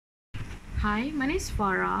Hi, my name is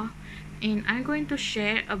Farah, and I'm going to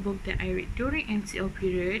share a book that I read during MCO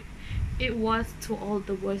period. It was To All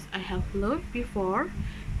the Boys I Have Loved Before,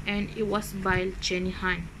 and it was by Jenny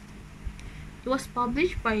Han. It was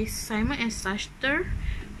published by Simon & Schuster.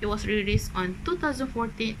 It was released on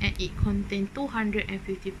 2014 and it contained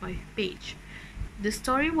 255 pages. The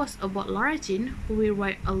story was about Laura Jean, who will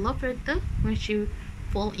write a love letter when she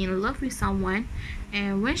falls in love with someone,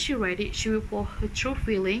 and when she writes it, she will pour her true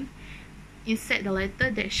feeling inside the letter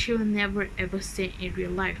that she will never ever say in real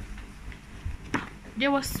life. There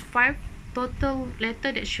was 5 total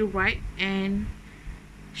letters that she write, and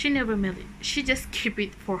she never mailed it. She just keep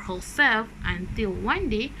it for herself until one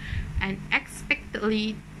day,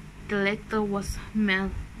 unexpectedly, the letter was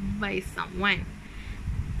mailed by someone,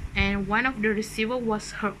 and one of the receiver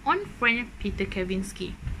was her own friend Peter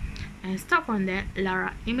Kavinsky. And start from that,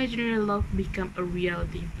 Lara imaginary love became a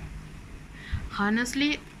reality.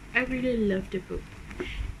 Honestly, I really love the book.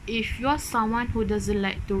 If you are someone who doesn't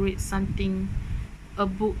like to read something,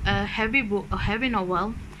 a heavy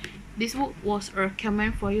novel, this book was a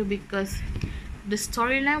recommend for you because the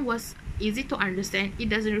storyline was easy to understand. It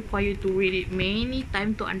doesn't require you to read it many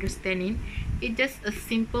times to understand it. It's just a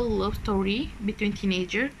simple love story between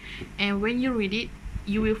teenagers, and when you read it,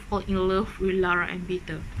 you will fall in love with Lara and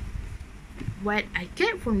Peter. What I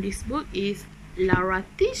get from this book is Lara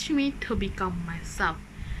teach me to become myself.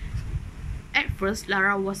 At first,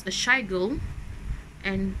 Lara was a shy girl,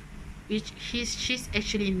 and which she's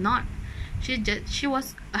actually not. She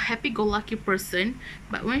was a happy-go-lucky person,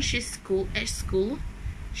 but when at school,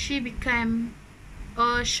 she became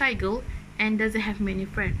a shy girl and doesn't have many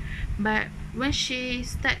friends. But when she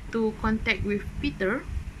started to contact with Peter,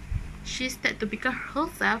 she started to become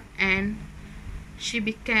herself, and she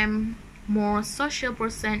became more social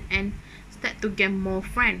person and start to get more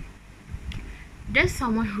friends. There's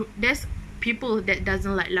people that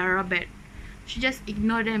doesn't like Lara, but she just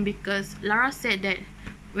ignore them because Lara said that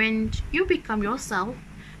when you become yourself,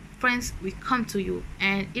 friends will come to you,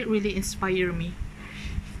 and it really inspired me.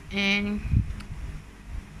 And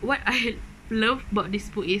what I love about this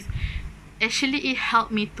book is actually it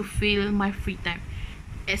helped me to fill my free time,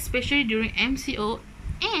 especially during MCO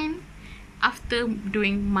and after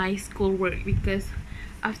doing my schoolwork, because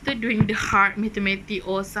after doing the hard mathematics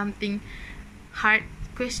or something hard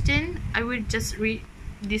question, I will just read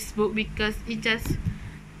this book because it just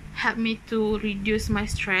helped me to reduce my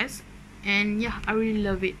stress. And yeah, I really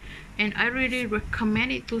love it, and I really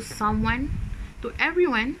recommend it to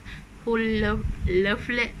everyone who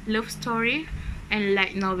love story and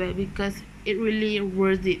like novel, because it really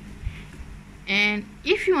worth it. And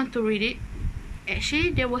if you want to read it,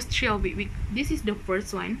 actually there was 3 of it. This is the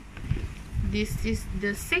first one, this is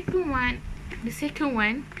the second one,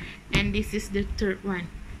 and this is the third one.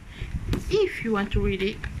 If you want to read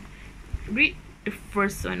it, read the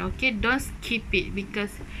first one, okay? Don't skip it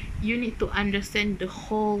because you need to understand the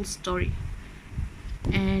whole story.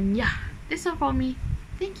 And yeah, that's all for me.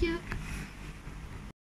 Thank you.